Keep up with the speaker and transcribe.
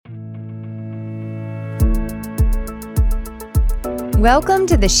Welcome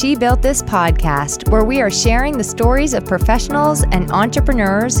to the She Built This podcast, where we are sharing the stories of professionals and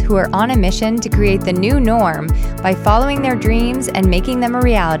entrepreneurs who are on a mission to create the new norm by following their dreams and making them a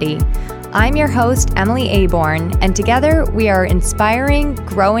reality. I'm your host, Emily Aborn, and together we are inspiring,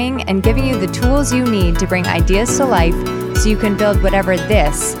 growing, and giving you the tools you need to bring ideas to life so you can build whatever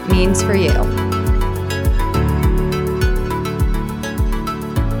this means for you.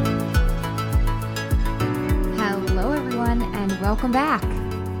 Welcome back.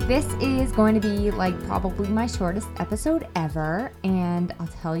 This is going to be probably my shortest episode ever, and I'll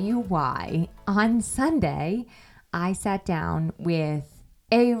tell you why. On Sunday, I sat down with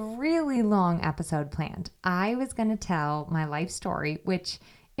a really long episode planned. I was going to tell my life story, which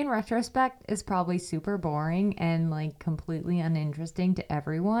in retrospect is probably super boring and completely uninteresting to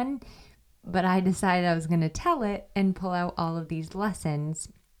everyone, but I decided I was going to tell it and pull out all of these lessons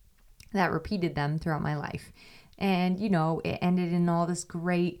that repeated them throughout my life. And, it ended in all this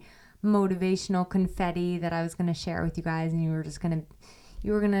great motivational confetti that I was going to share with you guys. And you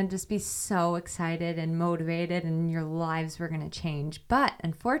were going to just be so excited and motivated and your lives were going to change. But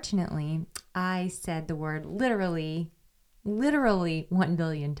unfortunately, I said the word literally 1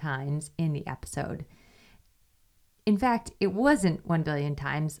 billion times in the episode. In fact, it wasn't 1 billion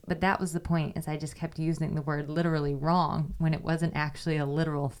times, but that was the point, is I just kept using the word literally wrong when it wasn't actually a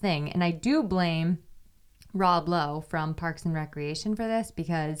literal thing. And I do blame Rob Lowe from Parks and Recreation for this,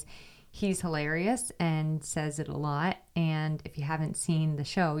 because he's hilarious and says it a lot. And if you haven't seen the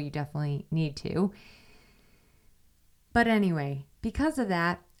show, you definitely need to. But anyway, because of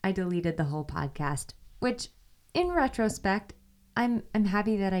that, I deleted the whole podcast, which in retrospect, I'm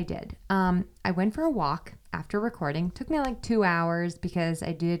happy that I did. I went for a walk after recording. It took me 2 hours because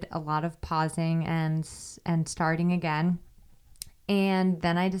I did a lot of pausing and starting again. And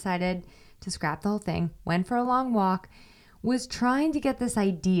then I decided to scrap the whole thing, went for a long walk, was trying to get this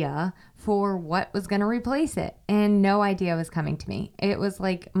idea for what was going to replace it, and no idea was coming to me. It was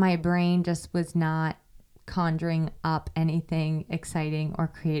like my brain just was not conjuring up anything exciting or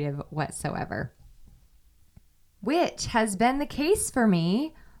creative whatsoever, which has been the case for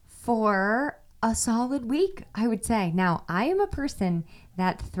me for a solid week, I would say. Now, I am a person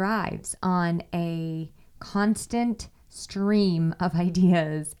that thrives on a constant stream of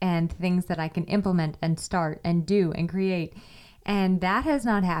ideas and things that I can implement and start and do and create. And that has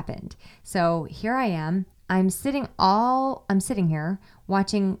not happened. So here I am. I'm sitting here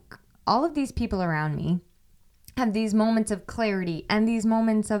watching all of these people around me have these moments of clarity and these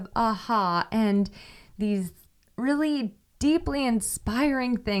moments of aha and these really deeply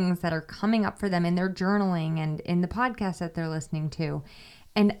inspiring things that are coming up for them in their journaling and in the podcast that they're listening to.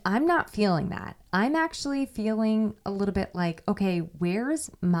 And I'm not feeling that. I'm actually feeling a little bit okay, where's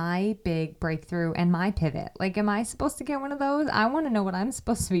my big breakthrough and my pivot? Am I supposed to get one of those? I want to know what I'm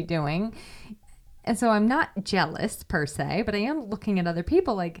supposed to be doing. And so I'm not jealous per se, but I am looking at other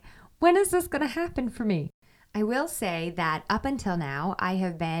people when is this going to happen for me? I will say that up until now, I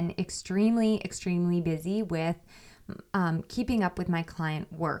have been extremely, extremely busy with keeping up with my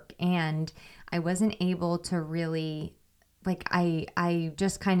client work. And I wasn't able to really I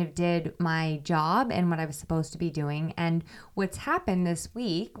just kind of did my job and what I was supposed to be doing. And what's happened this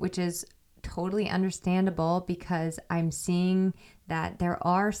week, which is totally understandable, because I'm seeing that there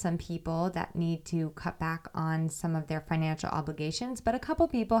are some people that need to cut back on some of their financial obligations, but a couple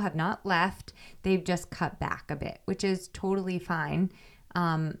people have not left. They've just cut back a bit, which is totally fine.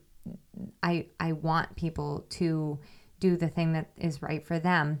 I want people to do the thing that is right for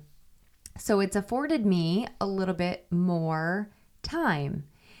them. So it's afforded me a little bit more time.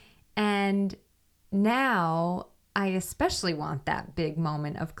 And now I especially want that big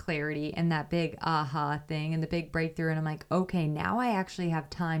moment of clarity and that big aha thing and the big breakthrough. And I'm like, okay, now I actually have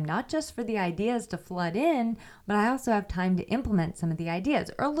time, not just for the ideas to flood in, but I also have time to implement some of the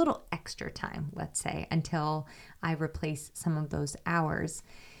ideas, or a little extra time, let's say, until I replace some of those hours.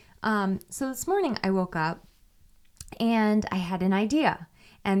 So this morning I woke up and I had an idea.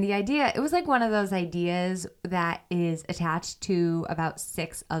 And the idea, it was one of those ideas that is attached to about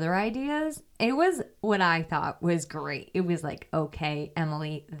 6 other ideas. It was what I thought was great. It was okay,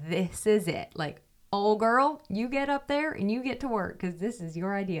 Emily, this is it. Oh girl, you get up there and you get to work because this is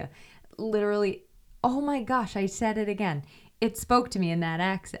your idea. Literally, oh my gosh, I said it again. It spoke to me in that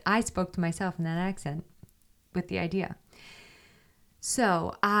accent. I spoke to myself in that accent with the idea.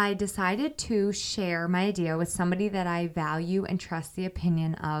 So I decided to share my idea with somebody that I value and trust the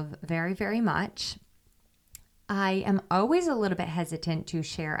opinion of very, very much. I am always a little bit hesitant to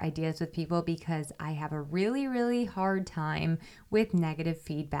share ideas with people because I have a really, really hard time with negative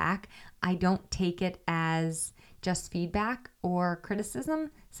feedback. I don't take it as just feedback or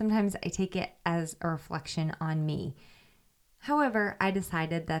criticism. Sometimes I take it as a reflection on me. However, I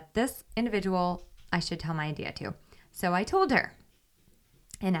decided that this individual I should tell my idea to. So I told her.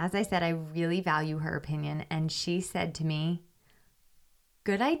 And as I said, I really value her opinion. And she said to me,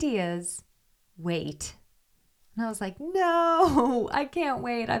 "Good ideas, wait." And I was like, no, I can't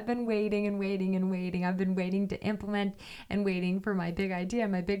wait. I've been waiting and waiting and waiting. I've been waiting to implement and waiting for my big idea,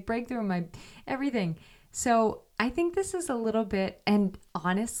 my big breakthrough, my everything. So I think this is a little bit, and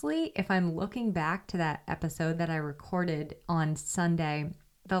honestly, if I'm looking back to that episode that I recorded on Sunday,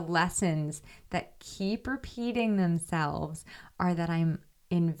 the lessons that keep repeating themselves are that I'm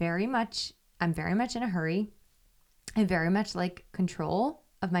very much in a hurry. I very much like control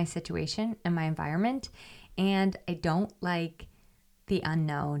of my situation and my environment. And I don't like the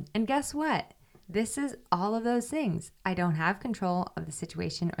unknown. And guess what? This is all of those things. I don't have control of the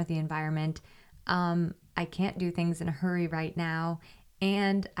situation or the environment. I can't do things in a hurry right now.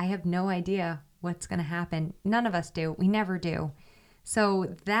 And I have no idea what's going to happen. None of us do. We never do.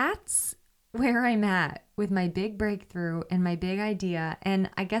 So that's where I'm at with my big breakthrough and my big idea. And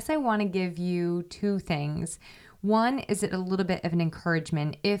I guess I want to give you two things. One is it a little bit of an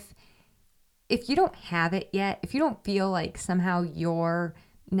encouragement. If you don't have it yet, if you don't feel like somehow you're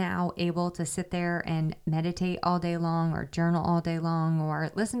now able to sit there and meditate all day long or journal all day long or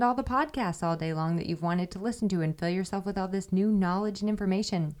listen to all the podcasts all day long that you've wanted to listen to and fill yourself with all this new knowledge and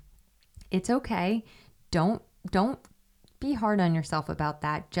information, it's okay. Don't be hard on yourself about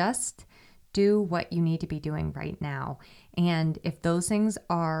that. Just do what you need to be doing right now. And if those things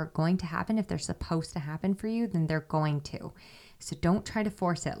are going to happen, if they're supposed to happen for you, then they're going to. So don't try to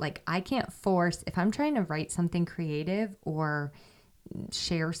force it. Like I can't force, if I'm trying to write something creative or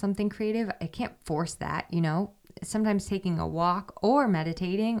share something creative, I can't force that, Sometimes taking a walk or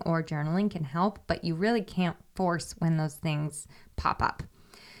meditating or journaling can help, but you really can't force when those things pop up.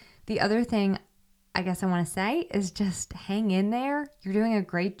 The other thing I guess I want to say is just hang in there. You're doing a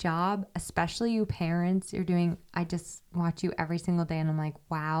great job, especially you parents. I just watch you every single day and I'm like,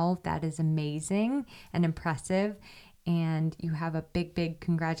 wow, that is amazing and impressive. And you have a big, big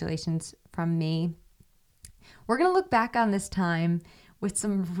congratulations from me. We're going to look back on this time with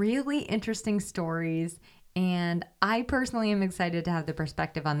some really interesting stories. And I personally am excited to have the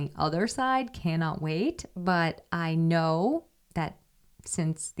perspective on the other side. Cannot wait. But I know that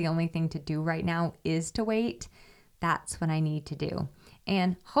since the only thing to do right now is to wait, that's what I need to do.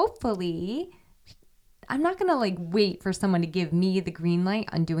 And hopefully, I'm not going to wait for someone to give me the green light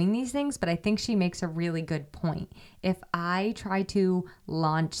on doing these things, but I think she makes a really good point. If I try to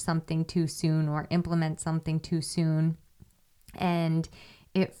launch something too soon or implement something too soon and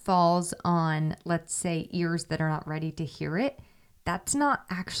it falls on, let's say, ears that are not ready to hear it, that's not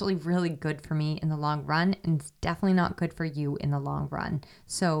actually really good for me in the long run, and it's definitely not good for you in the long run.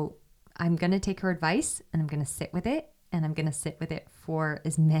 So I'm going to take her advice and I'm going to sit with it. And I'm going to sit with it for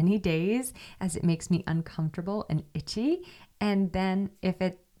as many days as it makes me uncomfortable and itchy. And then if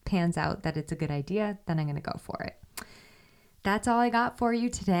it pans out that it's a good idea, then I'm going to go for it. That's all I got for you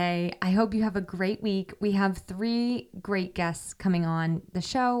today. I hope you have a great week. We have 3 great guests coming on the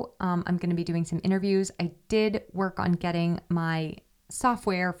show. I'm going to be doing some interviews. I did work on getting my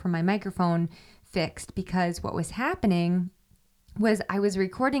software for my microphone fixed because what was happening was I was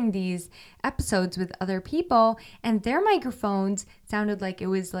recording these episodes with other people and their microphones sounded like it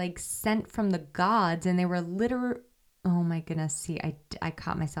was sent from the gods, and they were oh my goodness. See, I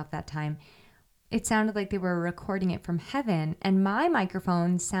caught myself that time. It sounded like they were recording it from heaven, and my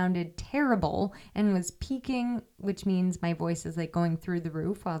microphone sounded terrible and was peaking, which means my voice is going through the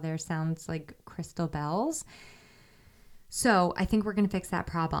roof while theirs sounds like crystal bells. So I think we're going to fix that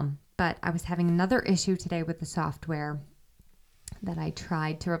problem. But I was having another issue today with the software that I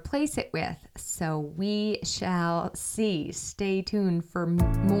tried to replace it with. So we shall see. Stay tuned for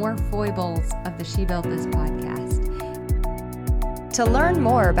more foibles of the She Built This podcast. To learn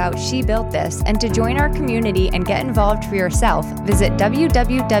more about She Built This and to join our community and get involved for yourself, visit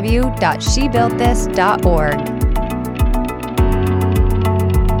www.shebuiltthis.org.